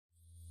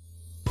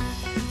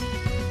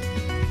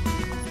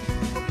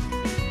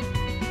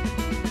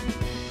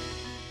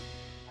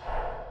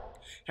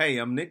Hey,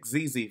 I'm Nick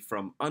Zizi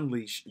from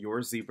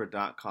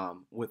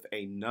UnleashYourZebra.com with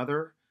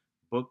another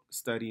book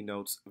study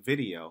notes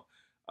video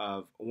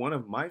of one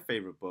of my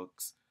favorite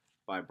books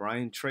by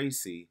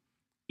Tracy,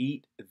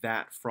 Eat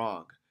That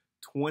Frog.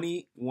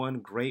 21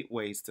 great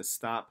ways to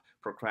stop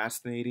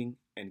procrastinating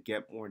and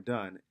get more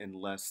done in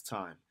less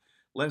time.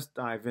 Let's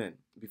dive in.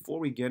 Before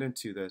we get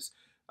into this,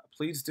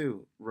 please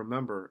do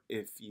remember,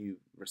 if you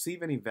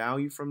receive any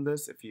value from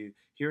this, if you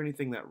hear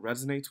anything that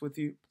resonates with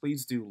you,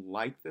 please do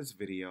like this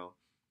video,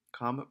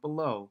 comment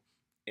below,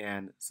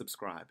 and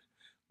subscribe.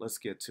 Let's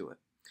get to it.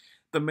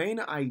 The main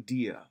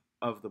idea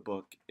of the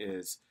book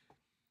is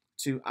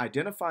to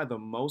identify the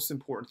most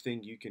important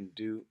thing you can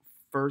do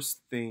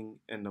first thing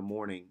in the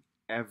morning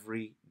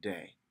every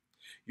day.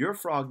 Your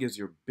frog is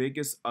your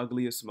biggest,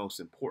 ugliest, most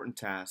important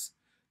task,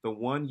 the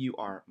one you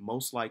are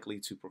most likely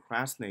to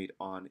procrastinate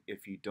on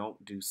if you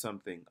don't do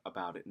something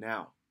about it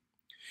now.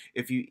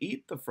 If you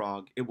eat the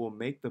frog, it will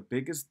make the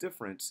biggest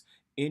difference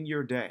in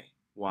your day.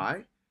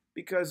 Why?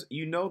 Because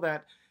you know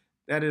that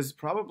that is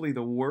probably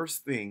the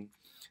worst thing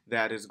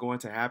that is going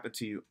to happen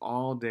to you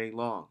all day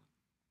long.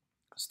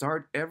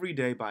 Start every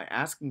day by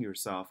asking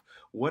yourself,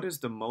 what is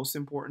the most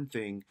important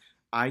thing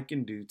I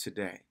can do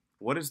today?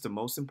 What is the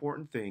most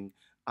important thing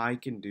I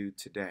can do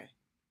today?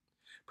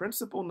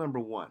 Principle number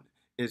 1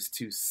 is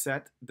to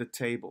set the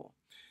table.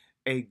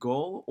 A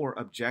goal or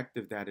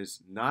objective that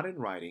is not in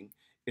writing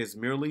is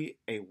merely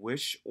a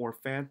wish or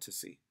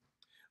fantasy.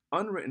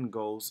 Unwritten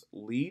goals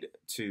lead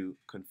to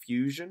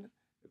confusion,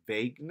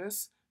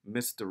 vagueness,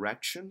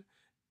 misdirection,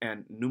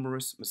 and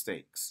numerous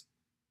mistakes.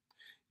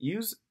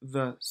 Use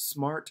the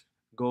SMART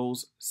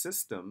goals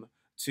system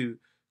to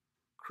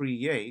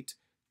create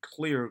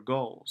clear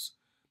goals.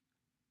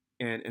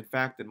 And in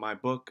fact, in my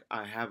book,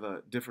 I have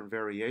a different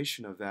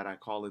variation of that. I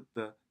call it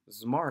the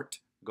SMART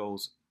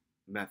goals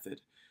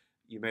method.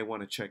 You may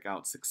want to check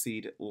out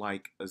Succeed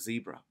Like a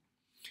Zebra.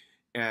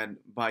 And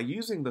by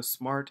using the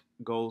SMART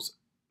goals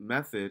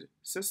method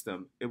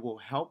system, it will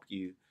help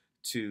you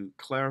to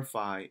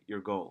clarify your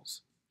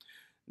goals.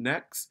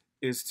 Next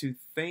is to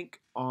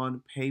think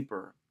on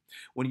paper.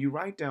 When you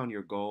write down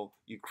your goal,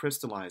 you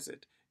crystallize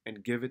it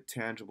and give it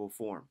tangible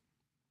form.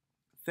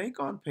 Think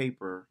on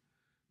paper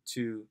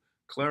to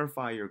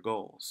clarify your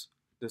goals.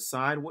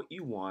 Decide what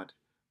you want,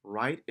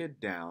 write it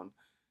down,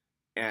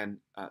 and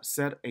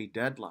set a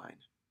deadline.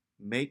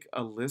 Make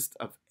a list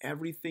of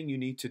everything you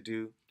need to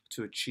do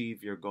to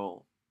achieve your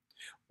goal.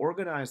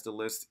 Organize the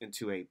list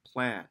into a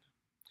plan.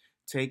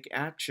 Take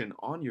action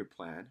on your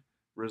plan.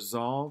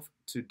 Resolve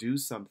to do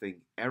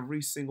something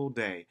every single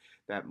day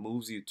that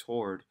moves you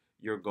toward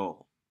your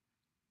goal.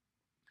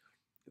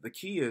 The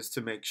key is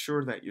to make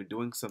sure that you're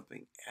doing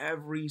something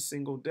every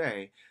single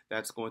day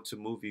that's going to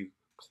move you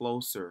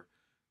closer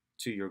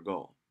to your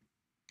goal.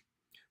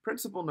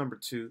 Principle number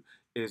 2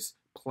 is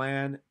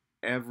plan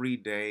every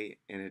day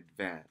in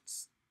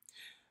advance.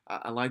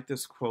 I like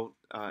this quote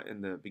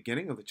in the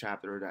beginning of the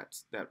chapter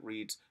that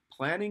reads,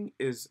 "Planning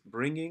is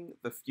bringing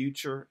the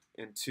future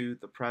into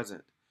the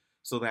present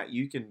so that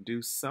you can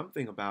do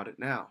something about it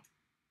now."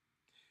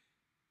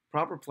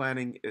 Proper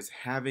planning is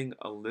having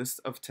a list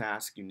of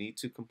tasks you need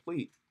to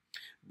complete.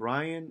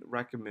 Brian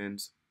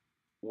recommends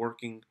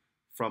working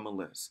from a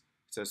list.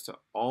 He says to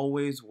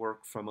always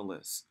work from a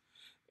list.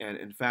 And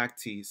in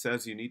fact, he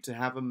says you need to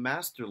have a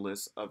master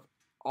list of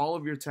all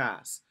of your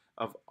tasks,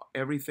 of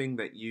everything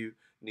that you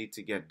need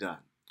to get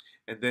done.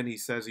 And then he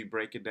says you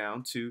break it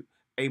down to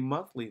a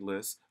monthly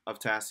list of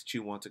tasks that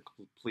you want to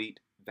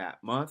complete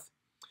that month,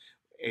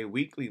 a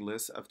weekly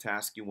list of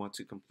tasks you want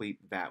to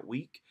complete that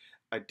week,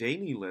 a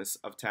daily list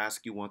of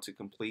tasks you want to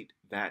complete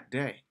that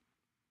day.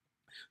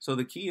 So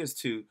the key is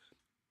to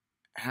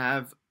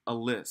have a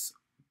list.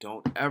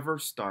 Don't ever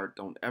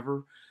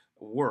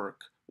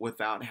work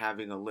without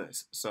having a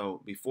list.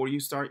 So before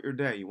you start your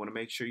day, you want to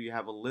make sure you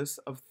have a list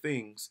of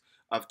things,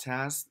 of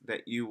tasks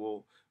that you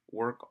will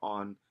work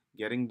on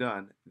getting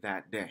done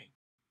that day.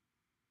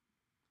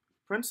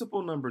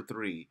 Principle number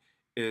 3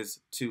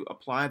 is to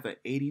apply the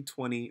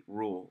 80-20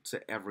 rule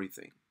to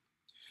everything.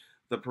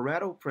 The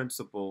Pareto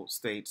principle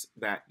states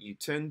that you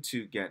tend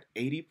to get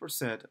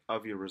 80%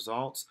 of your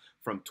results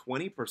from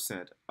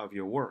 20% of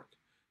your work.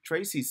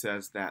 Tracy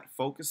says that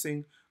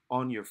focusing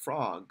on your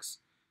frogs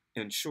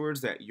ensures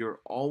that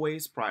you're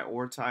always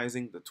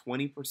prioritizing the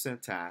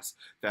 20% tasks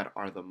that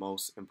are the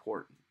most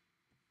important.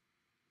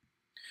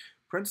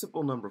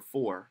 Principle number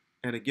 4,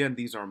 and again,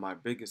 these are my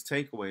biggest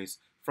takeaways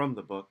from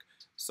the book,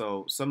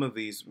 so some of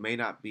these may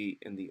not be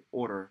in the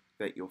order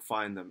that you'll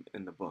find them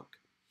in the book.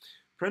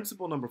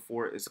 Principle number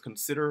 4 is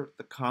consider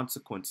the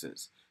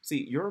consequences.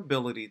 See, your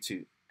ability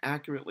to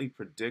accurately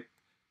predict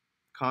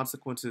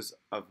consequences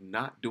of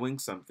not doing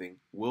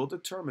something will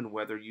determine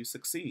whether you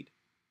succeed.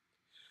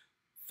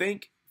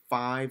 Think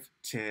 5,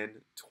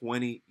 10,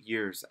 20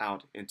 years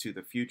out into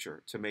the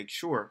future to make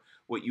sure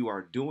what you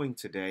are doing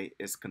today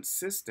is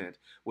consistent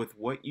with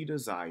what you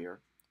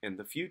desire in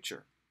the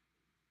future.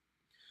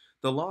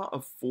 The law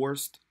of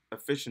forced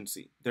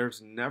efficiency.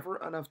 There's never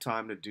enough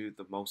time to do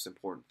the most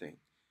important thing.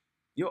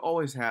 You'll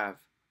always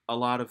have a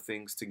lot of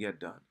things to get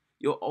done.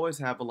 You'll always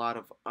have a lot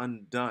of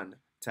undone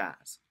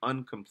tasks,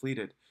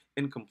 incompleted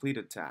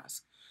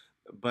tasks.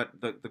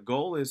 But the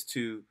goal is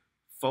to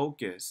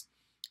focus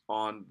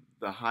on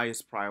the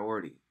highest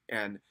priority.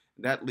 And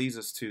that leads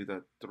us to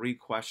the three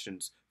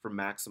questions for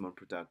maximum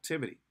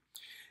productivity.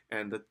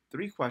 And the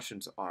three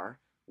questions are: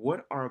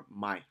 what are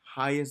my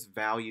highest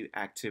value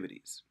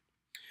activities?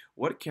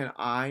 What can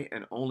I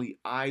and only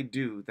I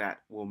do that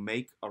will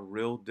make a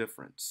real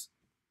difference?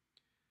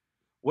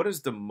 What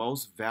is the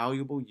most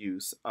valuable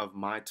use of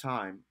my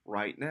time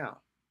right now?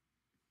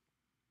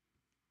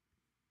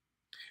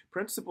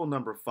 Principle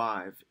number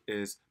 5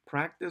 is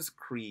practice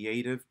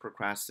creative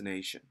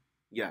procrastination.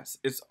 Yes,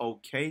 it's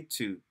okay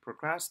to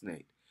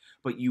procrastinate,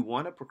 but you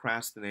want to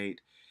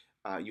procrastinate,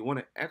 you want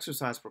to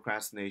exercise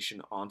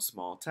procrastination on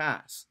small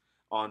tasks,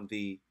 on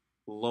the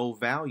low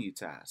value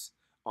tasks,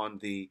 on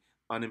the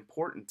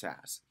unimportant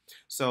tasks.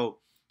 So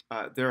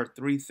there are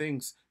three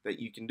things that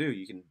you can do: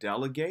 you can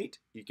delegate,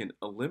 you can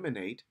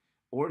eliminate,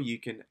 or you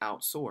can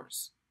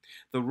outsource.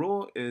 The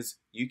rule is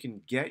you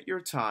can get your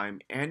time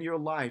and your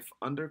life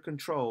under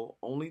control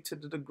only to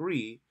the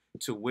degree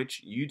to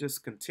which you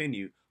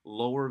discontinue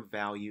lower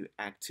value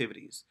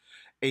activities.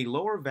 A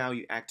lower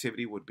value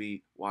activity would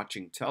be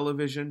watching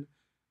television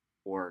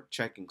or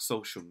checking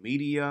social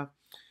media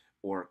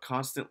or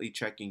constantly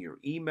checking your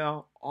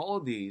email. All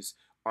of these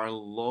are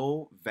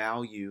low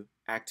value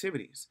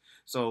activities.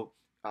 So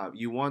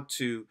you want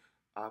to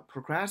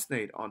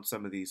procrastinate on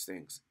some of these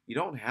things. You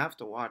don't have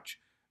to watch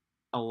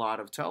a lot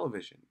of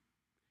television.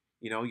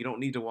 You don't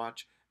need to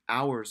watch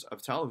hours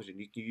of television.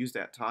 You can use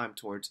that time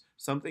towards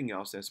something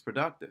else that's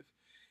productive.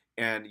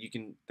 And you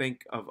can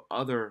think of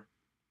other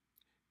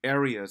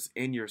areas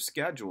in your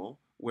schedule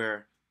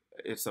where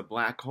it's a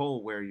black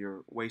hole where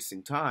you're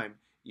wasting time.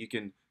 You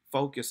can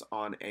focus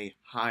on a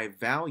high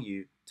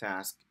value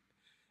task.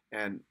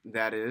 And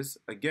that is,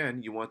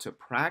 again, you want to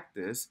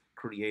practice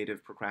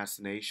creative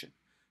procrastination.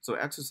 So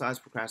exercise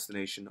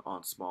procrastination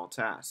on small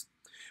tasks.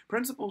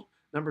 Principle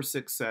number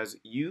 6 says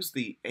use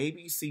the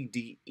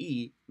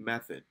ABCDE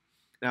method.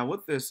 Now,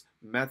 with this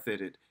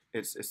method,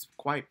 it's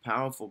quite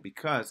powerful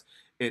because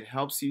it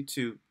helps you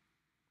to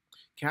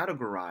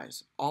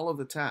categorize all of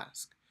the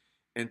tasks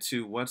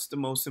into what's the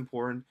most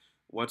important,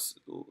 what's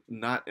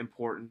not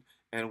important,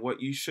 and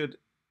what you should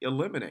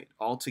eliminate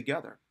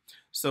altogether.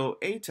 So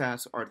A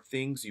tasks are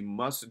things you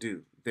must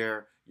do.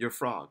 They're your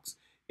frogs.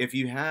 If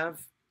you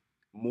have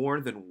more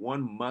than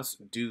one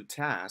must do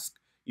task,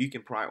 you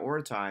can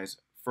prioritize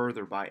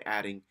further by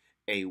adding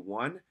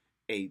A1,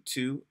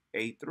 A2,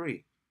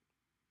 A3.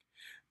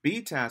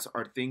 B tasks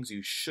are things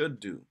you should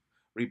do.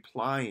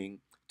 Replying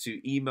to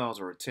emails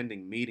or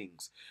attending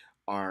meetings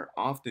are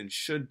often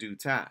should do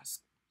tasks.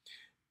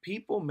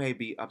 People may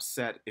be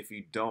upset if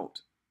you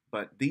don't,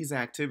 but these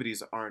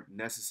activities aren't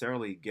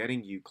necessarily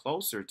getting you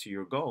closer to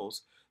your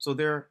goals, so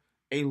they're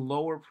a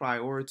lower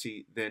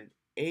priority than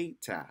A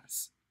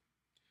tasks.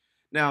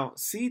 Now,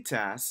 C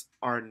tasks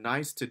are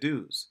nice to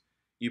do's.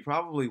 You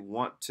probably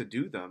want to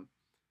do them,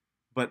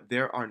 but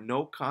there are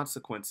no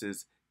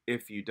consequences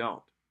if you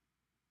don't.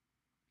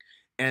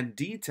 And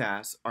D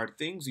tasks are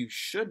things you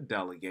should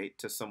delegate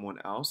to someone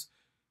else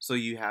so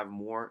you have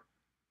more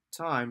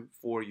time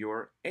for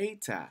your A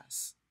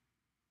tasks.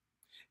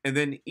 And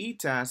then E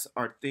tasks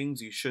are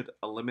things you should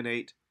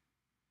eliminate.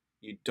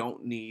 You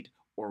don't need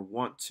or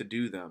want to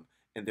do them,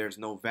 and there's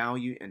no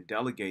value in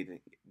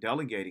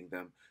delegating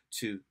them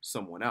to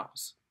someone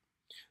else.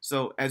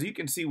 So as you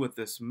can see with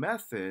this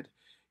method,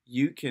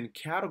 you can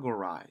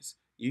categorize,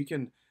 you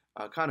can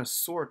kind of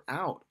sort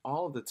out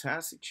all of the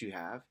tasks that you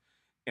have,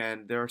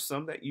 and there are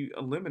some that you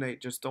eliminate,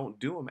 just don't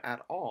do them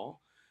at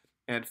all,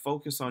 and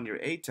focus on your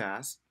A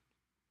tasks.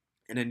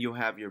 And then you'll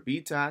have your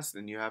B tasks,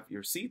 and you have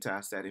your C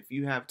tasks that if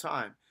you have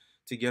time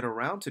to get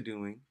around to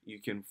doing, you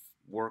can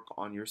work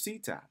on your C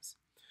tasks.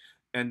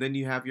 And then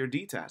you have your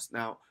D tasks.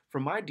 Now,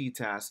 for my D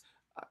tasks,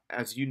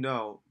 as you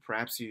know,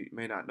 perhaps you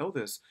may not know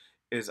this,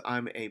 is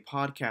I'm a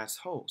podcast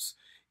host,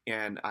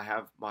 and I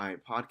have my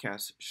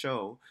podcast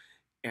show.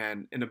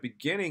 And in the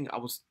beginning, I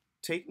was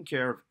taking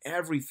care of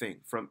everything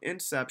from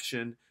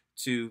inception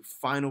to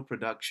final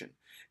production.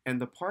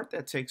 And the part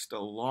that takes the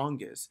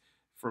longest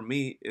for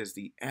me is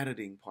the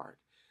editing part.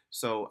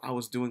 So I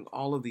was doing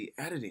all of the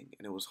editing,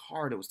 and it was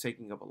hard. It was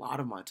taking up a lot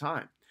of my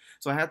time.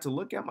 So I had to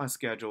look at my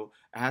schedule.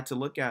 I had to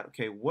look at,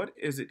 okay, what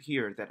is it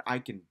here that I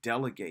can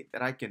delegate,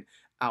 that I can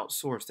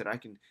outsource, that I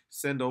can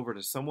send over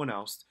to someone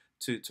else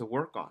to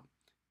work on?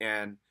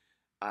 And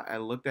I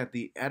looked at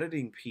the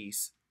editing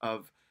piece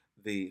of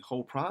the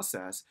whole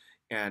process,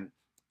 and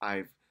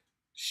I've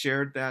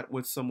shared that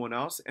with someone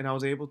else, and I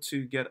was able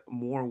to get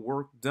more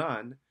work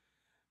done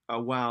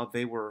while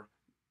the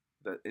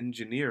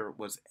engineer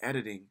was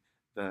editing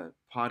the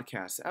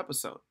podcast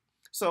episode.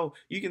 So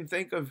you can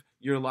think of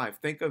your life,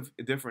 think of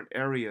different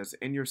areas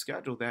in your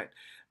schedule that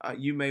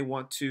you may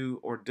want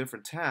to, or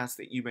different tasks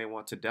that you may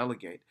want to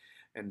delegate,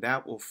 and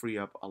that will free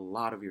up a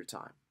lot of your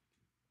time.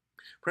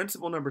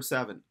 Principle number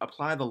 7,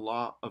 apply the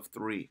law of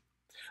 3.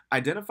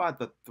 Identify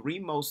the 3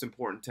 most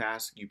important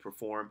tasks you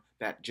perform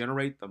that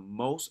generate the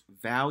most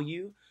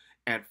value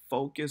and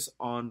focus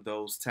on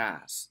those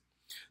tasks.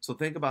 So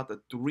think about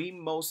the three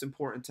most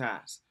important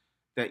tasks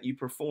that you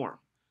perform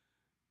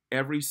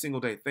every single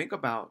day. Think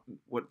about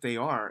what they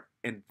are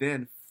and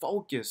then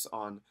focus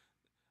on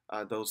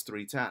those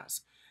three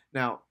tasks.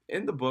 Now,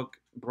 in the book,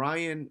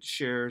 Brian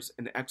shares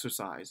an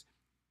exercise.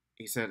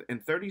 He said, in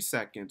 30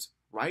 seconds,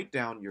 write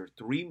down your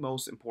three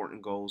most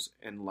important goals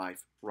in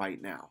life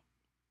right now.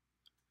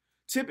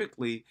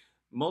 Typically,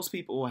 most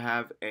people will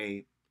have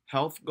a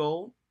health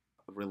goal,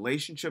 a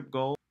relationship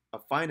goal, a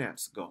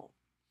finance goal.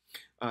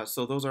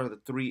 So those are the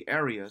three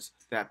areas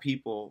that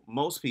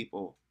most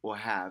people will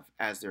have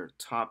as their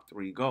top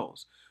three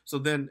goals. So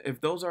then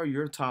if those are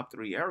your top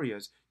three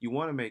areas, you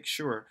want to make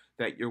sure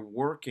that you're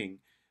working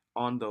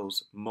on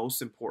those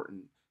most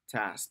important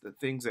tasks, the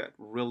things that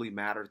really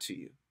matter to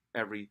you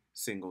every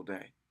single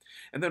day.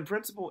 And then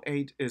principle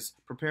 8 is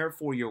prepare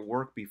for your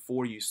work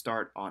before you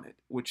start on it,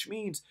 which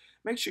means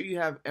make sure you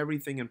have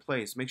everything in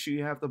place. Make sure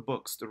you have the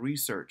books, the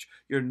research,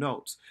 your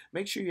notes.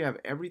 Make sure you have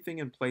everything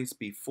in place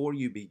before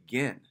you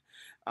begin.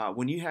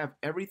 When you have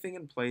everything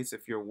in place,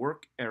 if your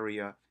work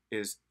area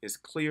is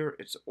clear,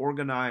 it's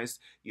organized,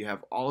 you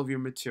have all of your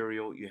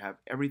material, you have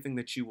everything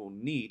that you will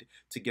need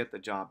to get the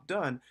job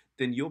done,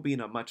 then you'll be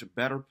in a much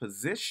better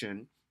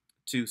position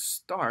to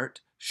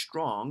start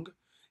strong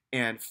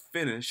and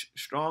finish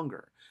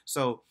stronger.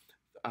 So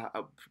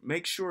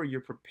make sure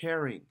you're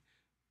preparing,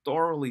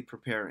 thoroughly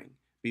preparing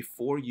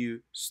before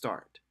you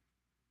start.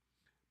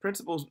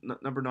 Principle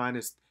number 9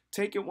 is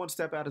take it one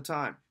step at a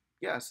time.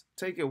 Yes,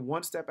 take it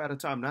one step at a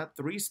time, not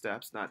 3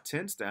 steps, not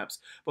 10 steps,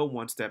 but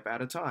one step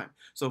at a time.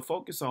 So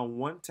focus on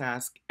one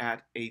task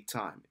at a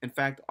time. In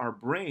fact, our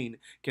brain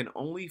can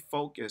only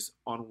focus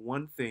on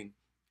one thing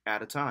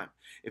at a time.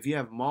 If you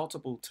have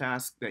multiple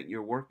tasks that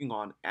you're working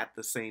on at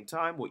the same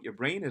time, what your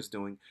brain is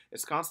doing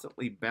is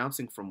constantly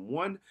bouncing from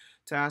one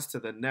task to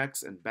the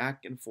next and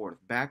back and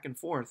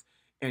forth,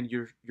 and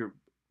you're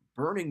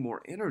burning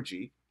more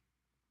energy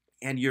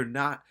and you're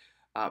not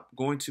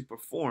going to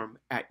perform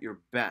at your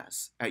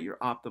best, at your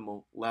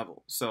optimal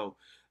level. So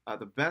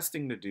the best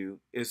thing to do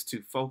is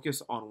to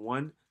focus on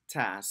one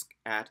task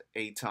at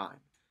a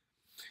time.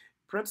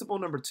 Principle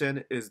number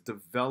 10 is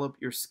develop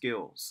your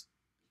skills.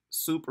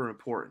 Super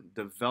important.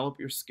 Develop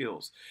your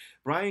skills.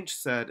 Brian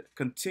said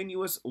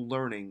continuous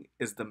learning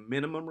is the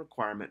minimum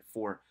requirement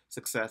for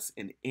success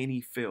in any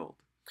field.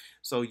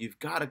 So you've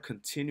got to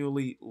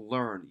continually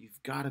learn.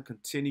 You've got to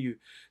continue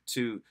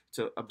to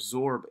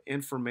absorb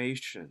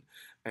information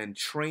and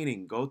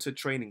training. Go to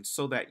training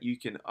so that you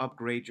can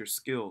upgrade your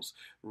skills,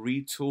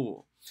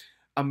 retool.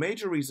 A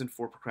major reason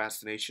for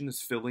procrastination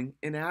is feeling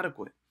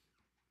inadequate.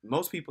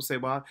 Most people say,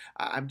 "Well,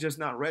 I'm just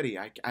not ready.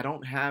 I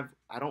don't have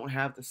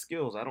the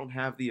skills. I don't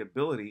have the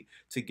ability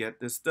to get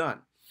this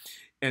done."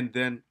 And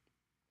then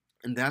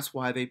and that's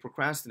why they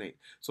procrastinate.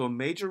 So a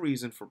major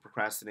reason for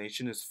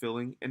procrastination is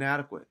feeling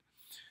inadequate.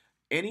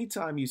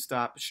 Anytime you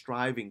stop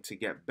striving to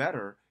get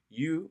better,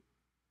 you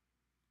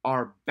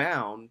are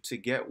bound to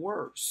get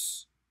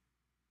worse.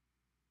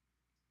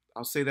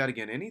 I'll say that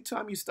again.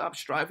 Anytime you stop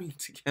striving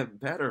to get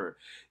better,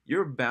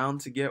 you're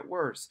bound to get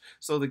worse.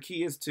 So the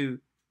key is to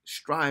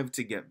strive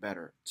to get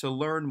better, to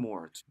learn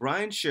more.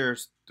 Brian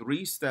shares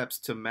 3 steps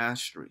to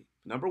mastery.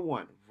 Number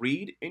 1,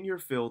 read in your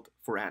field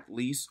for at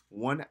least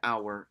 1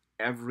 hour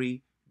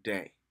every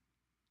day.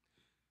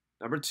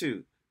 Number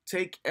 2,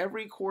 take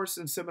every course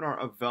and seminar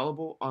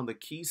available on the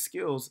key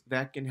skills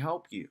that can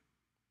help you.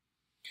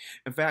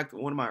 In fact,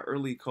 one of my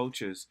early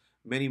coaches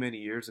many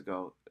years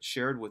ago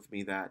shared with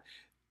me that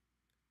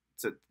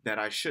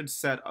I should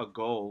set a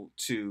goal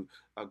to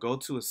go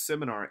to a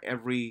seminar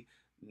every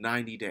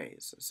 90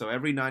 days. So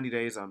every 90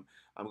 days, I'm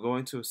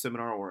going to a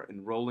seminar or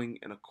enrolling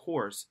in a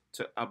course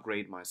to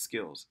upgrade my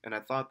skills. And I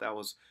thought that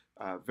was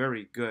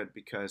very good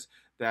because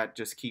that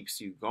just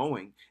keeps you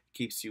going,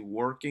 keeps you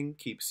working,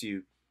 keeps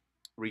you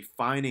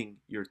refining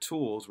your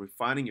tools,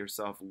 refining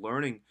yourself,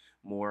 learning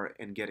more,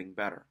 and getting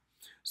better.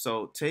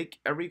 So take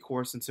every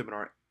course and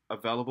seminar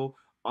available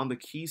on the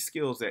key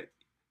skills that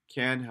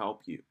can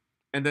help you.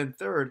 And then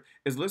third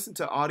is listen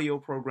to audio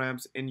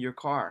programs in your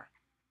car.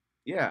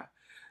 Yeah,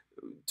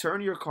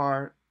 turn your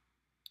car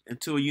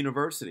into a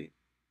university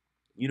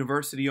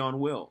on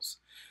wheels.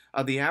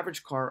 The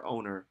average car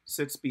owner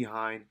sits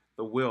behind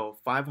the wheel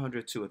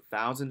 500 to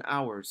 1,000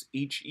 hours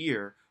each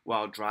year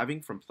while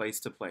driving from place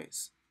to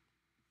place.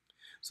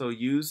 So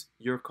use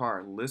your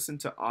car. Listen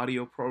to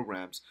audio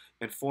programs,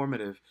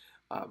 informative,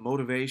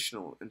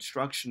 motivational,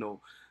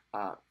 instructional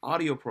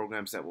audio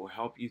programs that will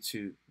help you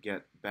to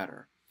get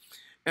better.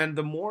 And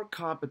the more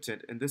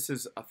competent, and this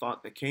is a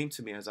thought that came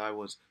to me as I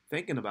was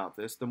thinking about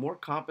this, the more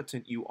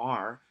competent you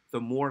are,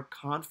 the more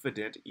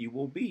confident you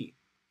will be.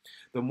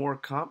 The more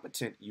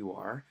competent you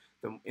are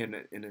in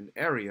an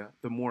area,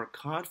 the more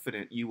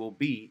confident you will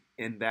be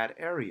in that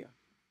area.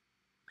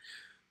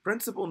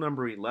 Principle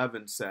number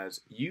 11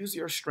 says, use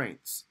your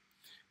strengths.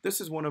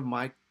 This is one of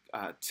my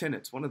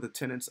tenets, one of the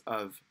tenets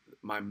of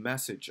my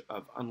message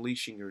of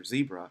Unleashing Your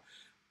Zebra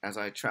as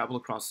I travel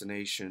across the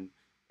nation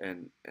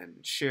and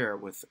share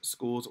with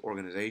schools,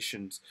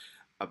 organizations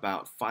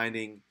about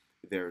finding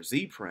their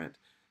Z print,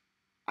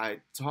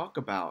 I talk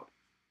about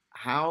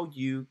how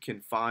you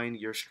can find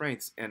your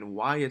strengths and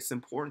why it's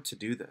important to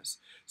do this.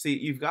 See,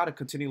 you've got to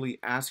continually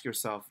ask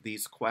yourself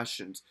these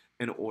questions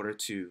in order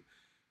to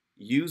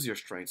use your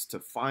strengths, to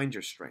find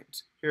your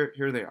strengths.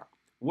 Here they are.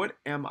 What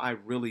am I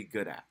really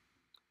good at?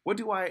 What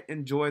do I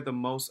enjoy the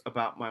most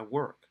about my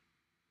work?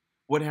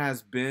 What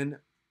has been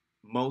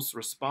most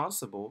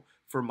responsible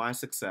for my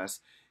success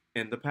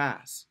in the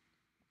past?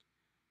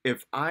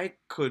 If I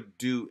could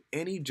do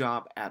any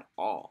job at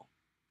all,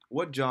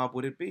 what job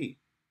would it be?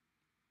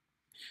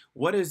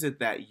 What is it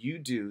that you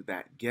do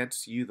that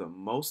gets you the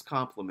most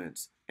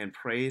compliments and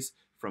praise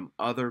from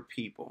other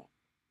people?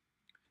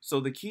 So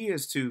the key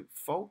is to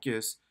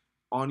focus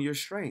on your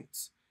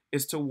strengths,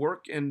 is to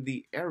work in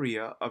the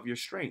area of your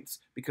strengths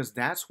because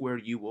that's where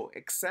you will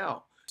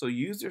excel. So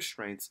use your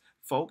strengths,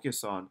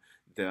 focus on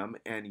them,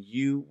 and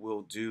you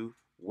will do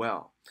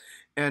well.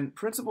 And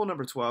principle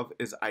number 12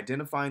 is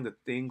identifying the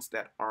things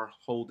that are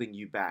holding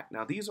you back.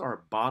 Now, these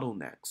are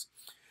bottlenecks.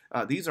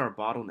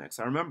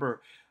 I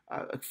remember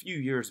a few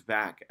years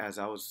back as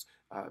I was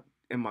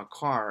in my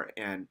car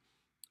and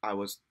I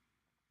was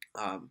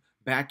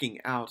backing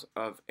out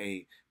of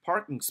a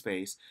parking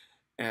space,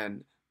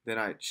 and then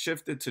I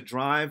shifted to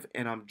drive,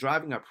 and I'm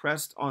driving. I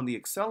pressed on the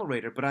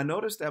accelerator, but I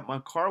noticed that my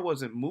car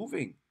wasn't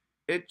moving.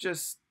 It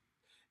just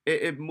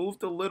it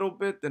moved a little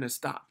bit, then it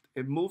stopped.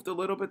 It moved a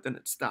little bit, then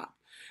it stopped.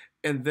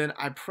 And then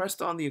I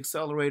pressed on the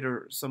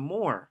accelerator some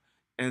more,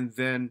 and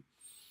then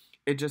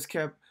it just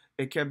kept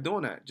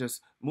doing that.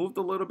 Just moved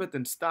a little bit,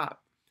 then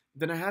stopped.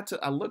 Then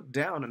I looked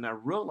down and I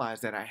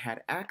realized that I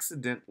had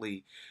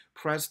accidentally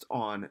pressed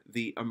on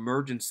the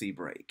emergency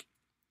brake.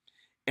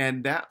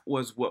 And that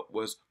was what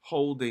was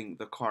holding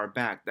the car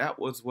back. That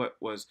was what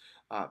was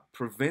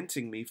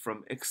preventing me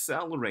from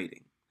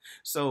accelerating.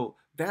 So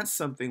that's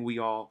something we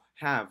all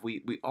have.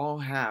 We all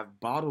have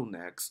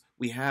bottlenecks.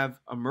 We have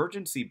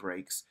emergency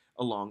brakes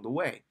along the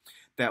way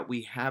that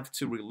we have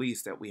to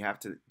release, that we have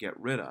to get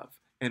rid of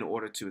in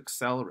order to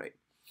accelerate.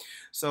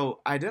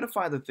 So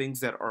identify the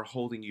things that are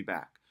holding you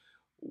back.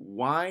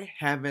 Why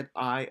haven't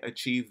I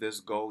achieved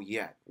this goal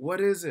yet? What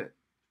is it?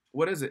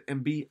 What is it?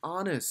 And be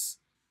honest.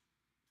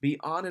 Be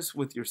honest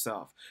with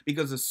yourself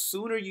because the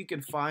sooner you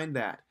can find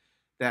that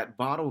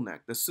bottleneck,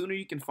 the sooner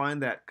you can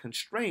find that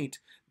constraint,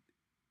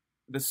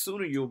 the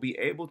sooner you'll be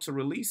able to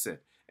release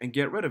it and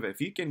get rid of it.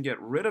 If you can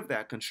get rid of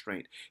that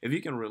constraint, if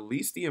you can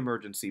release the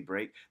emergency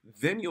brake,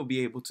 then you'll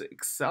be able to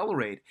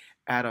accelerate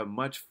at a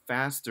much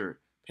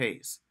faster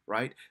pace,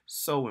 right?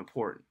 So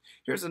important.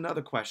 Here's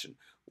another question.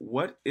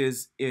 What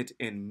is it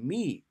in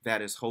me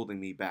that is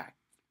holding me back?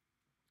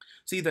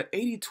 See, the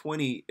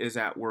 80-20 is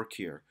at work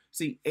here.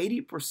 See,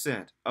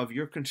 80% of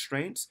your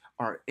constraints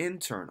are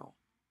internal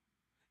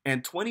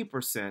and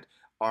 20%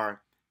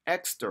 are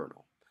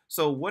external.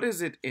 So what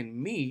is it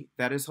in me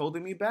that is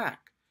holding me back?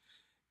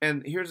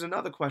 And here's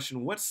another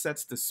question. What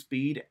sets the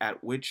speed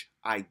at which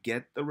I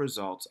get the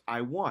results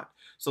I want?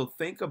 So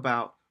think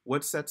about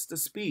what sets the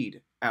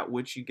speed at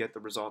which you get the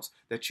results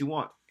that you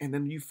want. And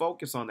then you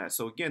focus on that.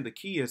 So again, the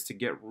key is to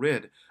get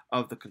rid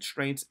of the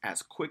constraints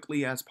as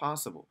quickly as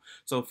possible.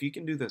 So if you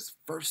can do this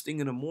first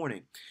thing in the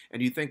morning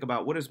and you think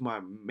about what is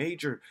my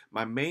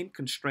main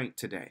constraint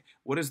today?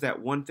 What is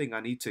that one thing I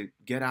need to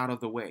get out of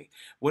the way?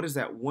 What is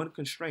that one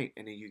constraint?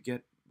 And then you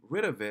get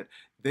rid of it,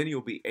 then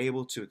you'll be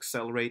able to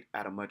accelerate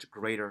at a much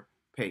greater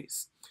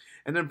pace.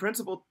 And then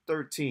principle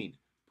 13,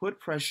 put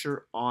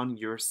pressure on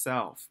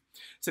yourself.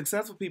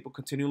 Successful people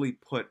continually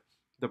put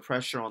the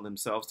pressure on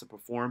themselves to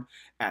perform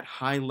at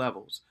high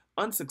levels.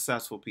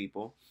 Unsuccessful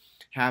people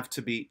have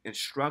to be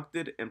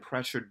instructed and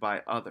pressured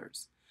by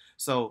others.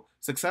 So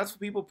successful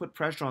people put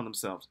pressure on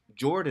themselves.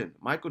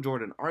 Michael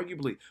Jordan,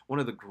 arguably one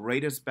of the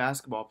greatest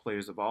basketball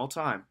players of all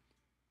time,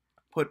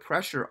 put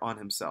pressure on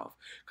himself,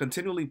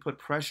 continually put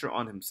pressure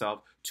on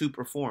himself to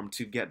perform,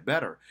 to get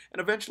better. And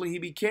eventually he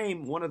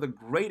became one of the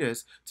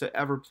greatest to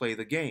ever play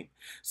the game.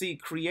 See,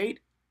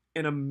 create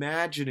an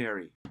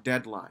imaginary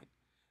deadline.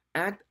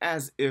 Act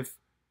as if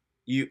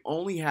you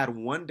only had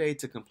one day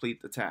to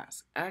complete the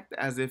task. Act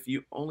as if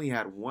you only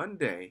had one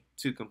day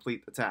to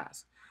complete the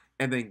task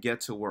and then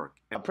get to work.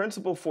 And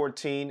principle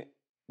 14,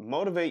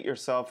 motivate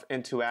yourself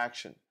into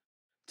action.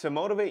 To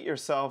motivate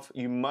yourself,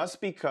 you must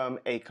become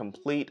a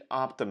complete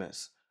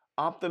optimist.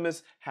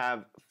 Optimists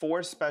have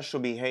 4 special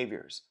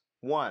behaviors.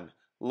 1,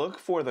 look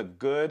for the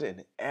good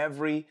in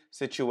every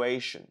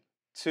situation.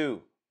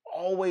 2,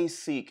 always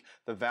seek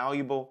the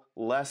valuable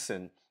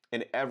lesson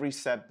in every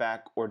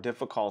setback or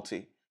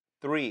difficulty.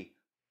 3,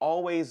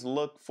 always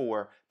look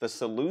for the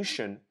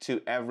solution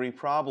to every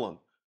problem.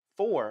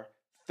 4,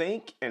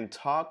 think and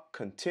talk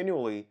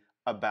continually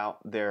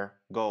about their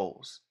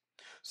goals.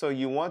 So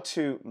you want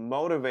to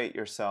motivate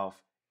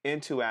yourself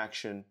into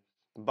action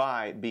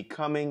by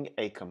becoming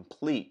a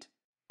complete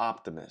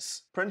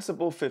optimist.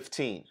 Principle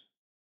 15,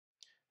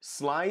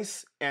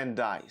 slice and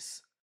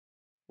dice.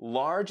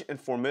 Large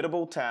and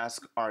formidable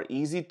tasks are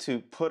easy to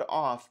put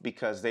off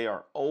because they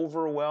are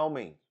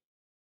overwhelming.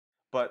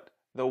 But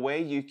the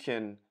way you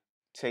can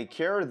take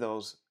care of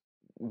those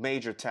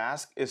major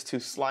tasks is to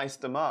slice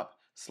them up,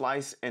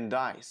 slice and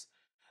dice.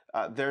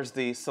 There's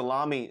the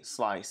salami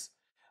slice,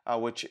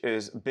 which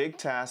is big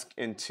task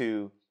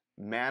into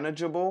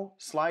manageable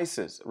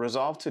slices.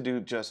 Resolve to do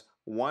just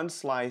one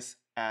slice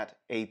at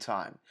a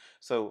time.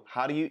 So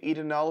how do you eat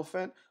an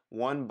elephant?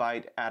 One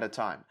bite at a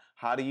time.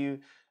 How do you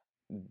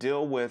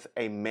deal with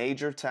a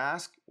major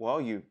task?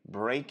 Well, you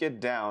break it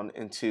down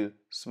into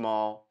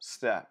small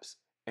steps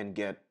and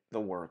get the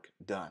work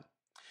done.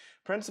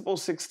 Principle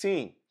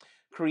 16,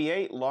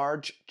 create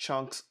large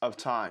chunks of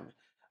time.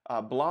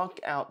 Block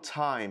out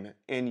time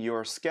in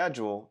your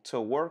schedule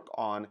to work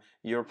on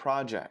your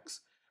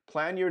projects.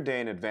 Plan your day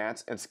in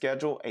advance and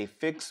schedule a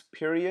fixed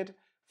period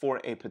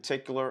for a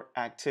particular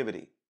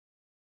activity.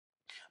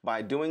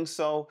 By doing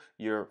so,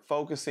 you're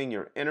focusing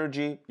your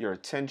energy, your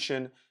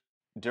attention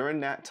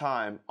during that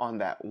time on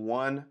that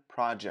one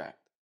project.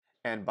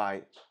 And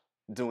by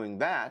doing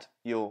that,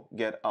 you'll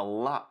get a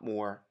lot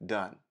more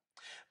done.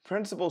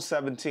 Principle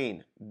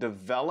 17,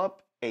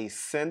 develop a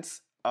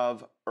sense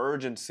of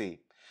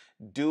urgency.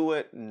 Do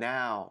it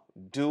now.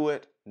 Do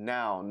it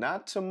now,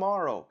 not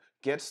tomorrow.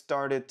 Get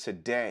started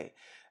today.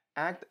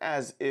 Act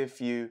as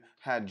if you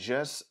had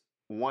just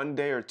 1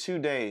 day or 2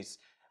 days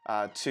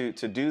to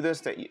do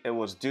this, that it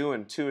was due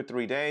in 2 or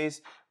 3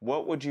 days.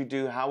 What would you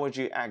do? How would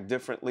you act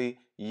differently?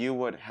 You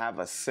would have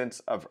a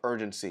sense of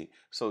urgency.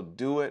 So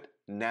do it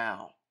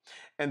now.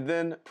 And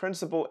then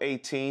principle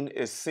 18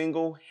 is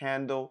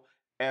single-handle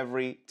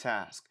every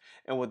task.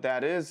 And what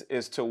that is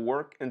to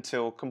work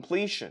until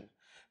completion.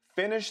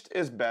 Finished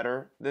is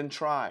better than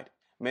tried.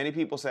 Many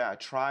people say, I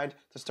tried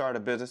to start a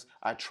business.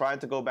 I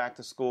tried to go back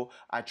to school.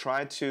 I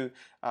tried to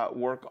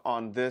work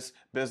on this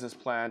business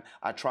plan.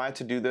 I tried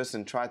to do this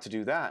and tried to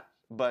do that.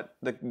 But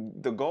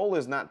the goal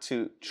is not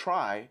to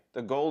try.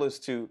 The goal is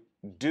to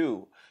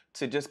do,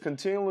 to just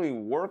continually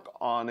work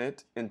on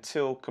it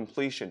until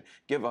completion.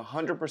 Give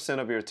 100%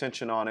 of your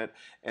attention on it,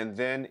 and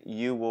then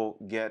you will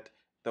get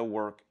the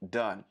work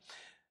done.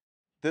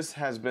 This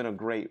has been a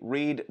great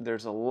read.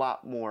 There's a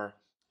lot more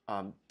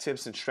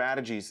tips and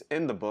strategies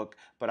in the book,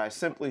 but I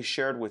simply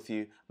shared with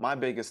you my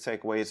biggest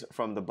takeaways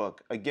from the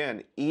book.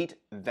 Again, eat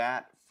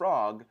that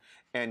frog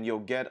and you'll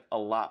get a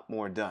lot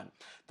more done.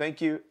 Thank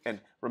you,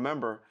 and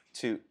remember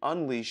to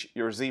unleash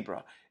your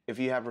zebra. If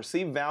you have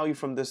received value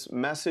from this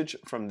message,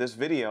 from this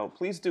video,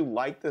 please do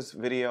like this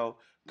video,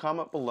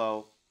 comment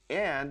below,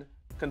 and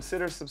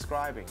consider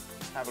subscribing.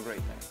 Have a great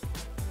day.